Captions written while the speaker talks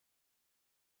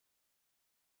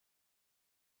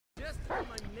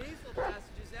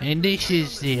And this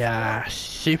is the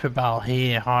Super Bowl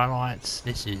here highlights.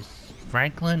 This is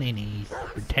Franklin, and he's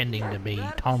pretending to be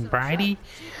Tom Brady.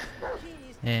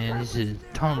 And this is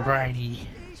Tom Brady.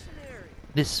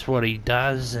 This is what he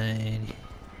does, and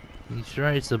he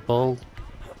throws the ball.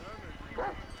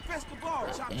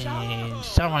 And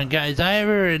someone goes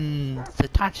over, and it's a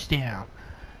touchdown.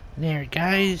 And there it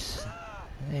goes.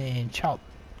 And chop,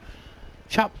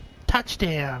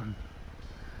 touchdown.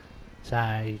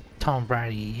 So Tom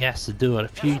Brady has to do it a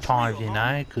few times, you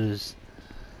know, because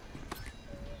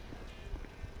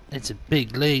it's a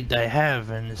big lead they have.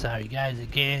 And so he goes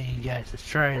again, he goes to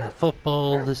throw the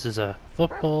football. This is a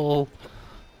football,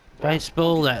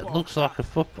 baseball that looks like a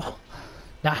football.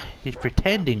 No, he's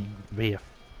pretending to be a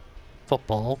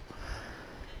football.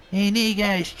 And he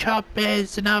goes, chop,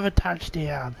 there's another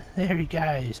touchdown. There he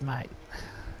goes, mate.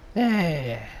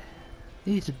 Yeah.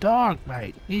 He's a dog,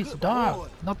 mate. He's a dog,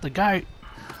 not the goat.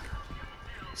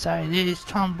 So there's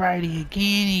Tom Brady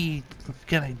again. He's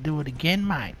gonna do it again,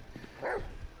 mate.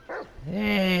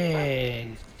 Yeah.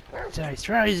 So he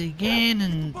throws again,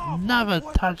 and another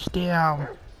touchdown.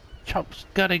 Chop's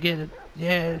gotta get it.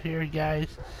 Yeah, here he goes.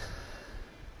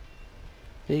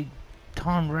 Big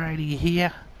Tom Brady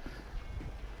here.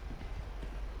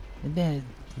 And then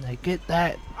they get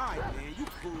that.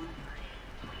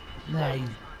 They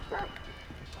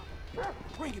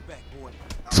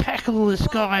tackle this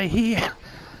guy here.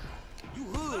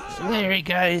 There he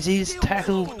goes, he's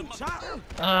tackled.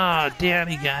 Oh, down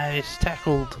he goes,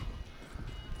 tackled.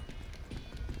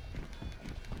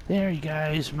 There he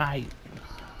goes, mate.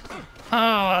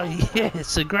 Oh, yeah,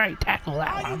 it's a great tackle,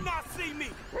 that one.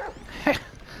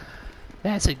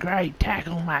 That's a great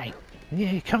tackle, mate.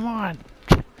 Yeah, come on.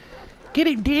 Get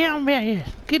him down, man.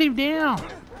 Get him down.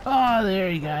 Oh, there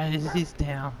he goes. He's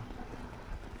down.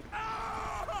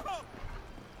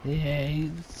 Yeah,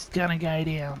 he's gonna go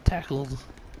down. Tackled.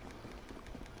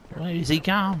 Where's he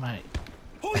going, mate?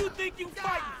 Who you think you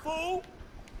fighting, fool?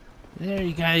 There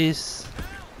he goes.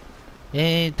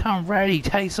 And Tom Brady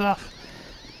takes off.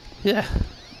 Yeah.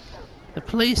 The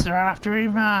police are after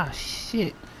him. Ah,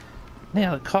 shit.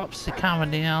 Now the cops are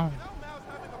coming down.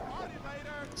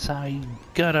 So you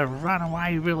gotta run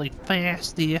away really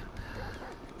fast here.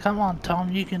 Come on,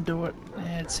 Tom, you can do it.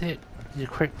 That's it. You're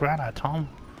a quick runner, Tom.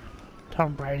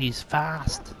 Tom Brady's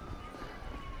fast.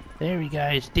 There he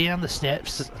goes, down the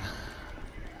steps.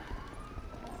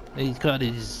 He's got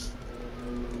his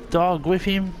dog with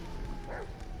him.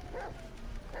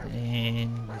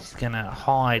 And he's gonna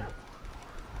hide.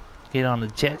 Get on a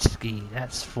jet ski.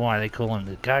 That's why they call him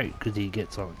the goat, because he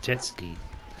gets on a jet ski.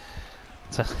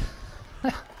 So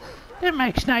that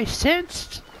makes no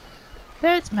sense.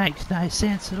 That makes no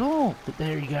sense at all. But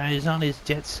there he goes on his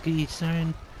jet ski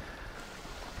soon.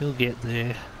 He'll get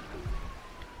there.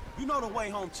 You know the way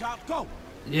home, Chop. Go.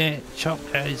 Yeah, Chop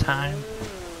goes home.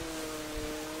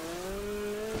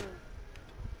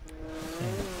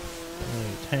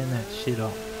 Yeah, turn that shit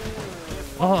off.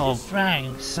 Oh,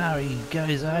 bang! So he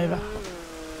goes over.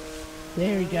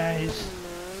 There he goes.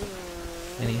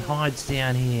 And he hides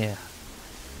down here.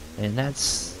 And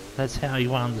that's how he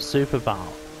won the Super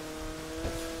Bowl.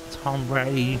 Tom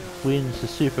Brady wins the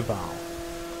Super Bowl.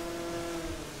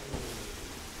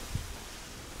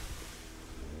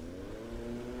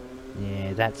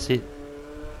 Yeah, that's it.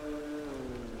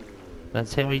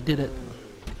 That's how he did it.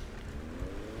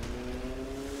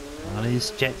 On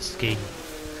his jet ski.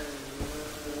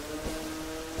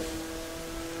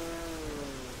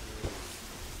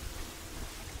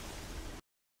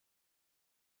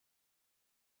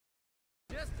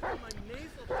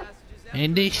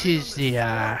 And this is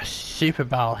the Super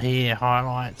Bowl here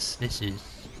highlights. This is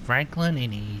Franklin,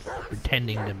 and he's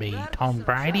pretending to be Tom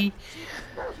Brady.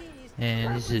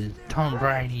 And this is Tom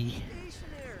Brady.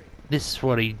 This is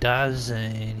what he does,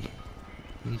 and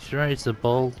he throws the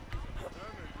ball.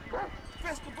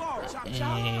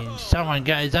 And someone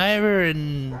goes over,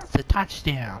 and it's a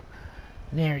touchdown.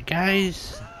 And there it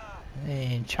goes.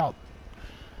 And chop,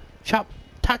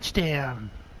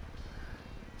 touchdown.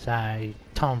 So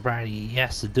Tom Brady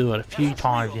has to do it a few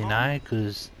times, you know,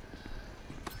 because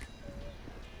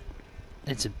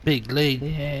it's a big lead.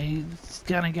 Yeah, he's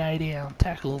gonna go down.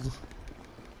 Tackled.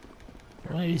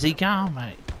 Where's he going,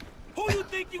 mate? Who you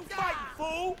think you fighting,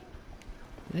 fool?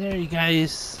 There he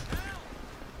goes.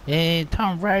 And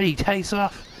Tom Brady takes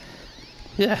off.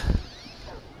 Yeah.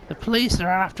 The police are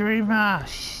after him. Ah,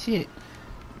 shit.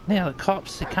 Now the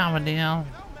cops are coming down.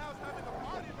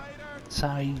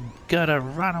 So you gotta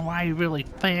run away really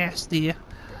fast here.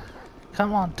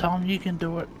 Come on, Tom, you can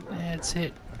do it. That's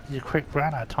it. You're a quick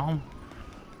runner, Tom.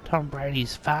 Tom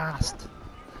Brady's fast.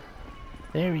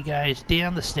 There he goes,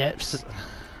 down the steps.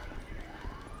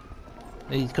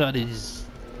 He's got his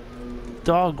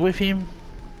dog with him.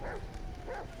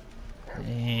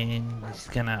 And he's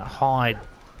gonna hide.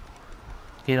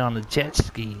 Get on a jet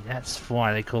ski. That's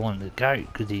why they call him the goat,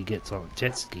 because he gets on a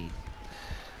jet ski.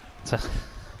 So,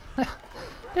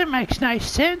 that makes no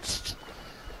sense.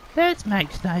 That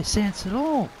makes no sense at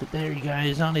all. But there he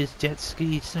goes on his jet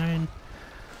ski soon.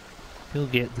 He'll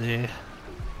get there.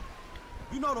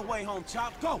 You know the way home,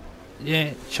 Chop. Go.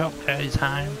 Yeah, Chop goes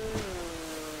home.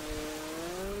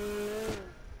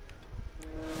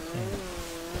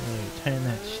 Yeah, turn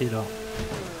that shit off.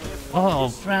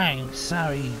 Oh, bang!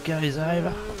 So he goes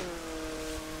over.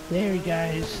 There he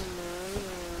goes.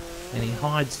 And he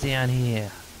hides down here.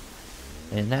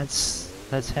 And that's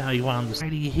how he won the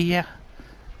city here.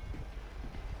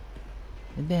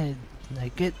 And then they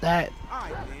get that.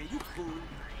 Alright, man, you cool.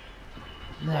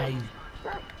 They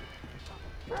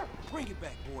Bring it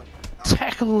back, boy.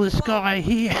 tackle this guy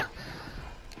here.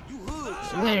 You hood,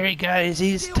 Chop. There he goes,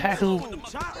 he's Still tackled. doing them,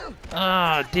 Chop.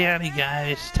 Oh, down he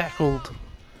goes, tackled.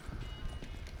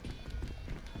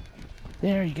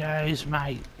 There he goes,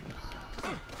 mate.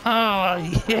 Oh,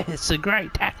 yes, a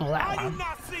great tackle, that How you one.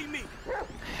 not see me?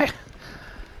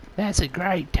 That's a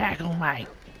great tackle, mate.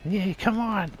 Yeah, come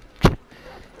on.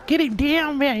 Get him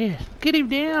down, man. Get him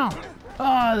down.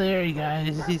 Oh, there he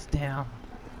goes, he's down.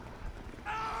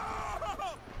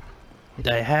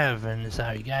 They have, and so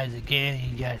he goes again.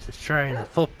 He goes to throw the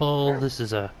football. This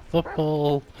is a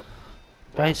football,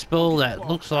 baseball that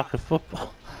looks like a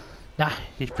football. Nah,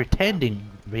 he's pretending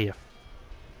to be a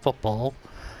football.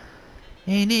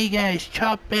 And he goes,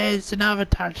 Chop, there's another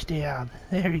touchdown.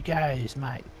 There he goes,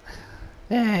 mate.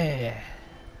 There.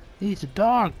 He's a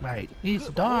dog, mate. He's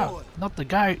a dog, not the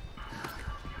goat.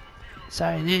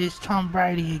 So there's Tom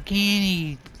Brady again.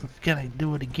 He's gonna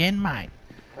do it again, mate.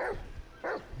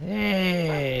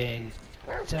 Yeah.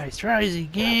 So he throws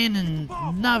again and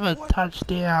another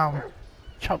touchdown.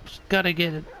 Chop's gotta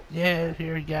get it. Yeah,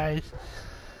 here he goes.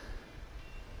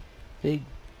 Big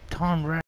Tom Brady.